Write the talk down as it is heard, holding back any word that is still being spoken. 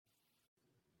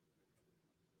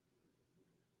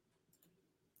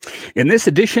In this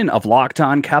edition of Locked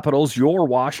On Capitals, your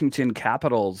Washington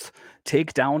Capitals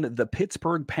take down the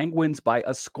Pittsburgh Penguins by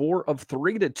a score of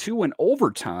 3-2 in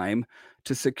overtime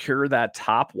to secure that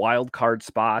top wild card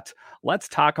spot. Let's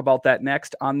talk about that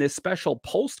next on this special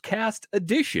postcast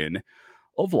edition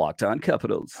of Locked On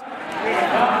Capitals.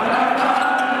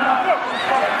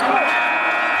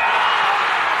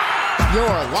 Your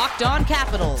Locked On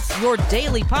Capitals, your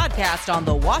daily podcast on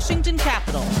the Washington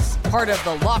Capitals. Part of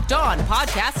the Locked On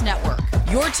Podcast Network,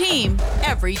 your team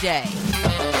every day.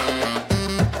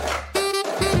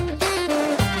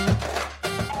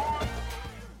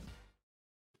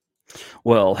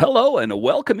 Well, hello and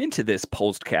welcome into this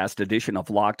postcast edition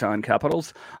of Locked On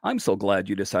Capitals. I'm so glad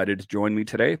you decided to join me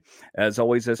today. As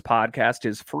always, this podcast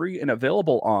is free and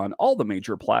available on all the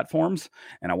major platforms,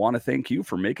 and I want to thank you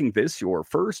for making this your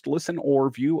first listen or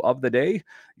view of the day.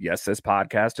 Yes, this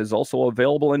podcast is also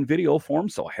available in video form,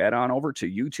 so head on over to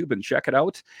YouTube and check it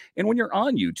out. And when you're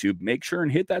on YouTube, make sure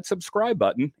and hit that subscribe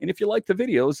button. And if you like the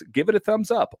videos, give it a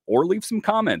thumbs up or leave some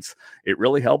comments. It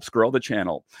really helps grow the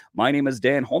channel. My name is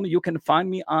Dan Holme. You can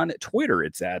find me on Twitter.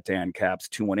 It's at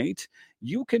DanCaps218.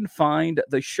 You can find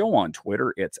the show on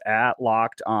Twitter. It's at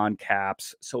Locked On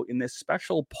Caps. So in this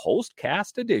special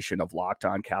postcast edition of Locked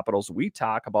On Capitals, we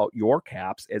talk about your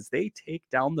Caps as they take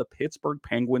down the Pittsburgh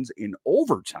Penguins in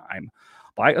overtime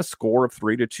by a score of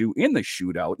 3-2 in the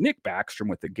shootout. Nick Backstrom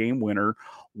with the game winner.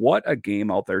 What a game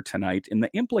out there tonight. And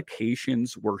the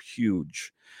implications were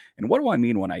huge. And what do I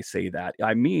mean when I say that?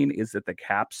 I mean is that the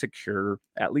Caps secure,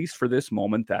 at least for this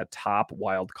moment, that top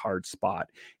wild card spot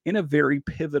in a very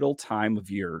pivotal time of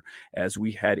year as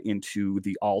we head into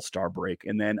the All-Star break.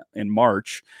 And then in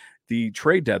March, the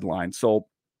trade deadline. So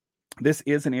this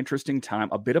is an interesting time,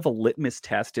 a bit of a litmus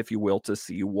test, if you will, to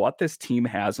see what this team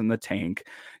has in the tank.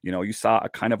 You know, you saw a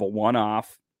kind of a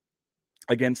one-off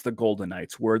against the Golden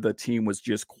Knights where the team was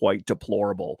just quite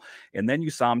deplorable. And then you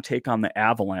saw them take on the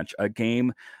Avalanche, a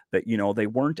game that, you know, they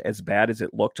weren't as bad as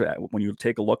it looked at when you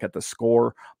take a look at the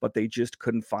score, but they just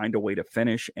couldn't find a way to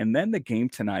finish. And then the game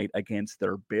tonight against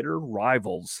their bitter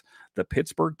rivals, the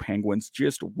Pittsburgh Penguins,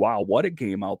 just wow, what a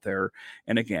game out there.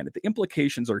 And again, the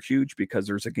implications are huge because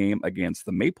there's a game against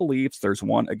the Maple Leafs, there's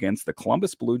one against the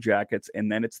Columbus Blue Jackets, and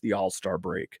then it's the All-Star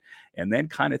break. And then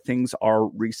kind of things are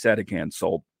reset again.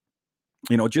 So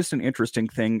you know, just an interesting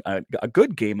thing, a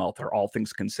good game out there, all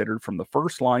things considered, from the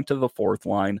first line to the fourth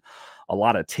line. A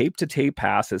lot of tape-to-tape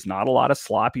passes, not a lot of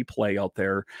sloppy play out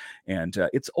there. And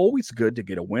it's always good to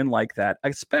get a win like that,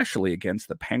 especially against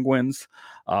the Penguins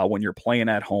when you're playing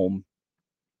at home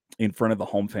in front of the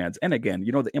home fans. And again,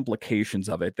 you know, the implications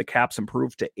of it. The Caps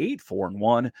improved to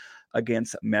 8-4-1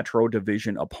 against Metro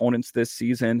Division opponents this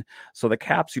season. So the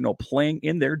Caps, you know, playing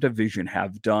in their division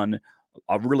have done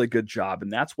a really good job.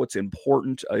 And that's what's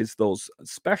important is those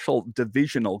special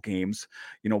divisional games,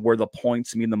 you know, where the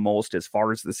points mean the most as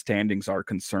far as the standings are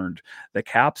concerned. The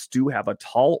Caps do have a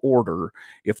tall order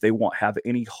if they won't have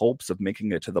any hopes of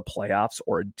making it to the playoffs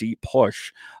or a deep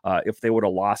push if they would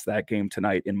have lost that game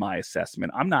tonight, in my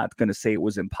assessment. I'm not going to say it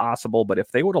was impossible, but if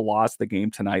they would have lost the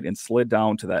game tonight and slid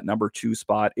down to that number 2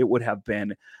 spot, it would have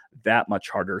been that much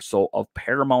harder. So of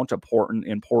paramount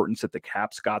importance that the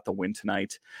Caps got the win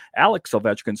tonight. Alex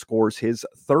Ovechkin scores his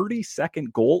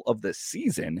 32nd goal of the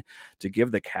season to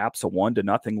give the Caps a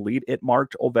 1-0 lead. It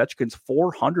marked Ovechkin's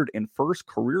 401st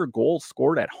career goal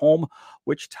scored at home,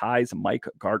 which ties Mike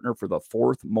Gartner for the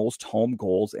 4th most home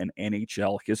goals in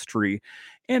NHL history.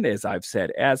 And as I've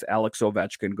said, as Alex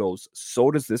Ovechkin goes,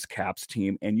 so does this Caps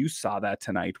team. And you saw that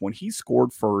tonight when he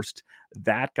scored first.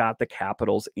 That got the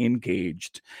Capitals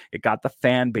engaged. It got the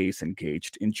fan base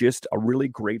engaged in just a really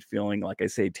great feeling, like I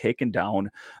say, taking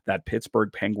down that Pittsburgh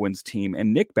Penguins team.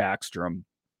 And Nick Backstrom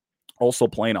also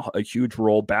playing a huge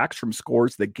role. Backstrom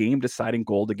scores the game-deciding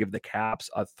goal to give the Caps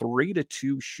a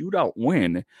 3-2 shootout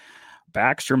win.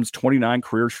 Backstrom's 29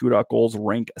 career shootout goals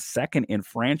rank second in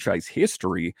franchise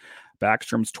history.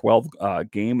 Backstrom's 12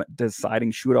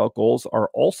 game-deciding shootout goals are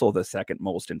also the second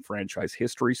most in franchise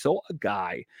history. So a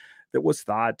guy that was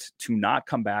thought to not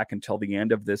come back until the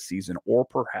end of this season or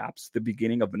perhaps the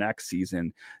beginning of next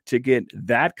season, to get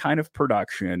that kind of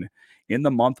production in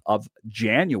the month of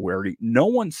January. No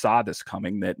one saw this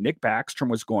coming, that Nick Backstrom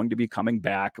was going to be coming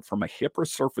back from a hip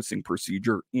resurfacing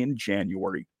procedure in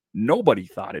January. Nobody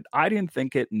thought it. I didn't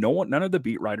think it. No one, none of the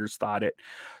beat writers thought it.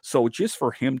 So just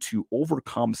for him to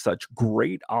overcome such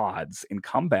great odds and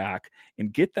come back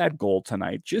and get that goal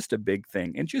tonight, just a big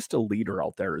thing. And just a leader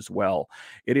out there as well.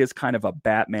 It is kind of a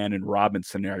Batman and Robin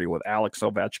scenario with Alex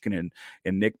Ovechkin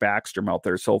and Nick Backstrom out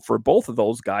there. So for both of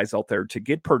those guys out there to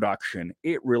get production,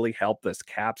 it really helped this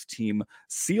Caps team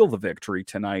seal the victory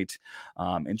tonight.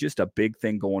 And just a big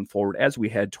thing going forward as we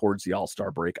head towards the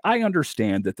All-Star break. I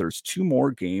understand that there's 2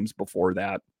 more games before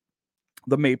that,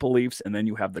 the Maple Leafs, and then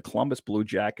you have the Columbus Blue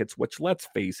Jackets, which, let's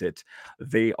face it,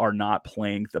 they are not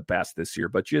playing the best this year,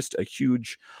 but just a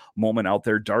huge moment out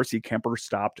there. Darcy Kuemper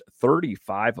stopped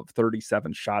 35 of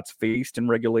 37 shots faced in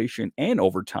regulation and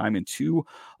overtime, and 2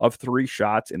 of 3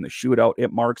 shots in the shootout.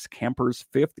 It marks Kuemper's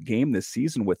 5th game this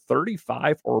season with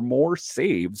 35 or more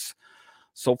saves.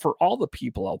 So for all the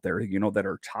people out there, that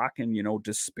are talking,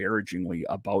 disparagingly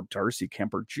about Darcy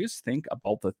Kuemper, just think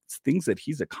about the things that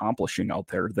he's accomplishing out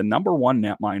there. The number 1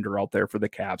 netminder out there for the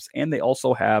Caps, and they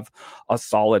also have a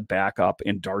solid backup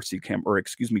in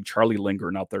Charlie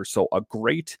Lindgren out there. So a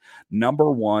great number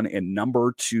 1 and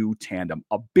number 2 tandem.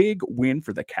 A big win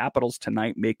for the Capitals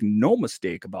tonight. Make no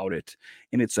mistake about it.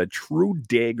 And it's a true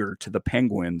dagger to the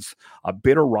Penguins, a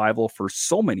bitter rival for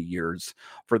so many years,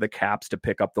 for the Caps to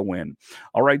pick up the win.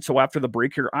 All right, so after the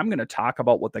break here, I'm going to talk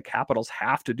about what the Capitals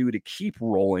have to do to keep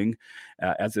rolling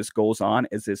as this goes on,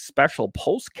 as this special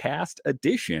postcast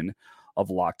edition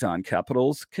of Locked On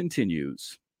Capitals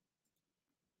continues.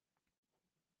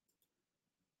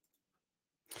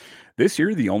 This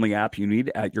year, the only app you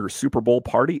need at your Super Bowl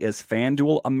party is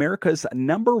FanDuel, America's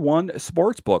 #1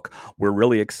 sportsbook. We're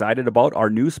really excited about our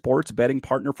new sports betting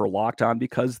partner for Locked On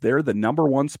because they're the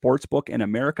 #1 sportsbook in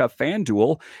America,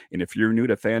 FanDuel. And if you're new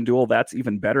to FanDuel, that's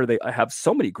even better. They have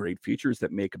so many great features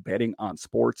that make betting on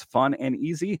sports fun and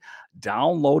easy.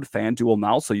 Download FanDuel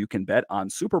now so you can bet on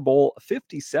Super Bowl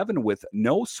 57 with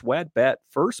no sweat bet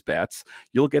first bets.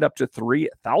 You'll get up to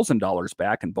 $3,000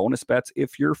 back in bonus bets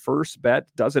if your first bet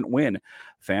doesn't win.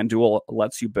 FanDuel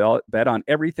lets you bet on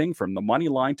everything from the money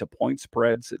line to point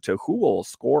spreads to who will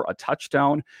score a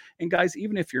touchdown. And guys,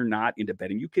 even if you're not into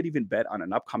betting, you could even bet on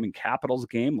an upcoming Capitals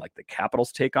game like the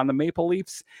Capitals take on the Maple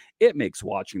Leafs. It makes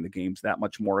watching the games that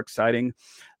much more exciting.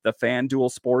 The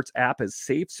FanDuel Sports app is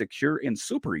safe, secure, and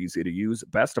super easy to use.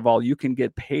 Best of all, you can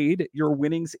get paid your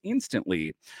winnings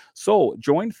instantly. So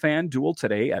join FanDuel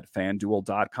today at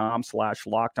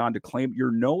FanDuel.com/lockedon to claim your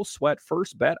no-sweat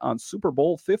first bet on Super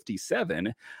Bowl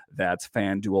 57. That's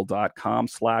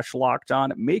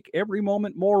FanDuel.com/lockedon. Make every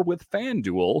moment more with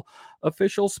FanDuel,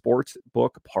 official sports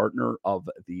book partner of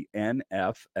the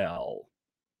NFL.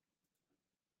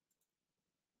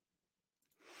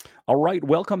 All right,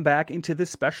 welcome back into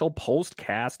this special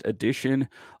postcast edition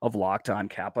of Locked On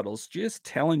Capitals. Just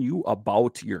telling you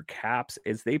about your Caps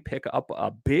as they pick up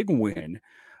a big win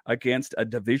against a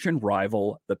division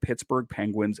rival, the Pittsburgh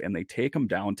Penguins, and they take them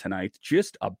down tonight.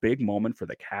 Just a big moment for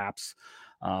the Caps.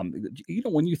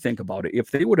 When you think about it,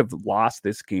 if they would have lost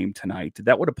this game tonight,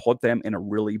 that would have put them in a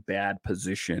really bad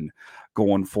position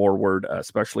going forward,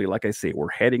 especially, like I say, we're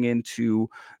heading into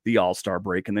the All-Star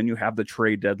break, and then you have the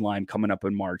trade deadline coming up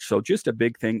in March. So just a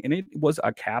big thing. And it was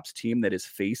a Caps team that is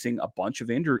facing a bunch of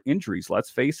injuries.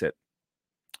 Let's face it.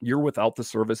 You're without the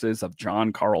services of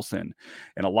John Carlson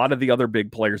and a lot of the other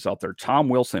big players out there. Tom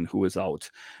Wilson, who is out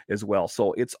as well.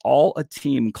 So it's all a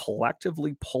team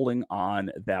collectively pulling on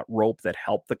that rope that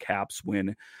helped the Caps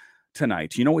win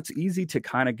tonight. It's easy to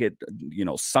kind of get,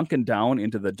 sunken down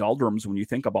into the doldrums when you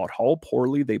think about how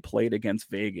poorly they played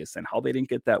against Vegas and how they didn't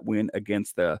get that win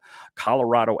against the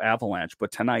Colorado Avalanche.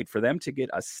 But tonight, for them to get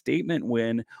a statement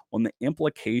win when the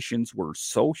implications were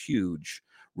so huge,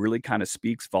 really kind of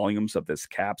speaks volumes of this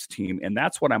Caps team. And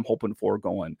that's what I'm hoping for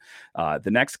going.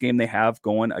 The next game they have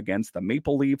going against the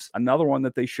Maple Leafs, another one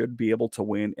that they should be able to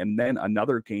win. And then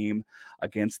another game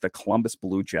against the Columbus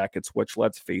Blue Jackets, which,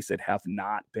 let's face it, have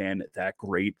not been that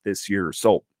great this year.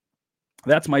 So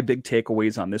that's my big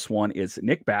takeaways on this one is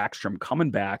Nick Backstrom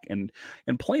coming back and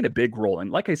playing a big role.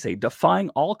 And like I say, defying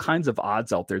all kinds of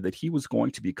odds out there that he was going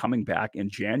to be coming back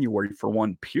in January for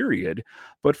one period.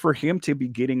 But for him to be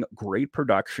getting great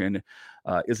production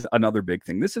is another big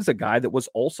thing. This is a guy that was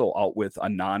also out with a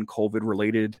non-COVID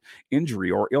related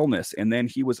injury or illness. And then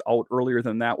he was out earlier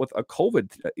than that with a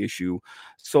COVID issue.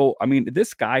 So,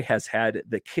 this guy has had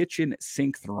the kitchen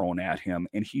sink thrown at him,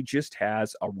 and he just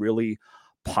has a really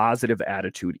positive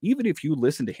attitude. Even if you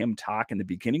listen to him talk in the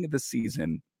beginning of the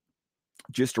season,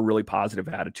 just a really positive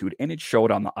attitude, and it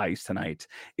showed on the ice tonight.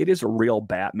 It is a real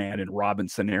Batman and Robin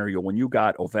scenario when you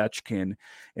got Ovechkin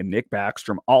and Nick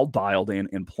Backstrom all dialed in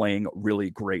and playing really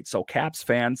great. So Caps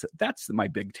fans, that's my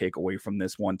big takeaway from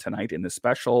this one tonight in the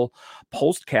special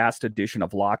postcast edition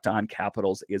of Locked On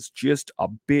Capitals is just a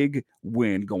big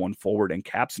win going forward. And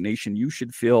Caps Nation, you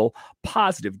should feel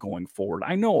positive going forward.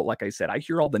 I know, like I said, I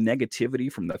hear all the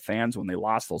negativity from the fans when they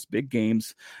lost those big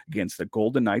games against the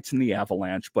Golden Knights and the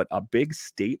Avalanche, but a big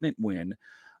statement win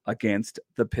against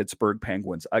the Pittsburgh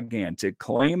Penguins. Again, to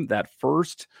claim that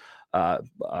first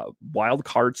wild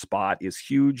card spot is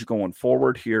huge going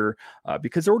forward here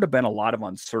because there would have been a lot of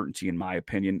uncertainty, in my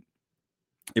opinion,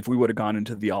 if we would have gone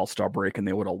into the All-Star break and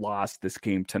they would have lost this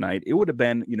game tonight. It would have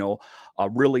been, a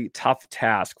really tough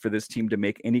task for this team to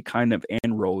make any kind of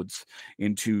inroads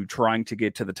into trying to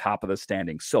get to the top of the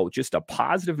standings. So just a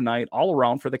positive night all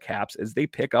around for the Caps as they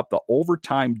pick up the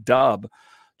overtime dub.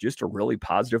 Just a really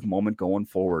positive moment going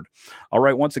forward. All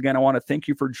right, once again, I want to thank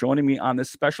you for joining me on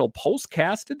this special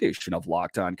postcast edition of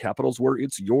Locked On Capitals, where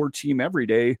it's your team every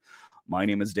day. My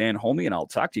name is Dan Holme, and I'll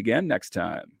talk to you again next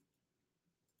time.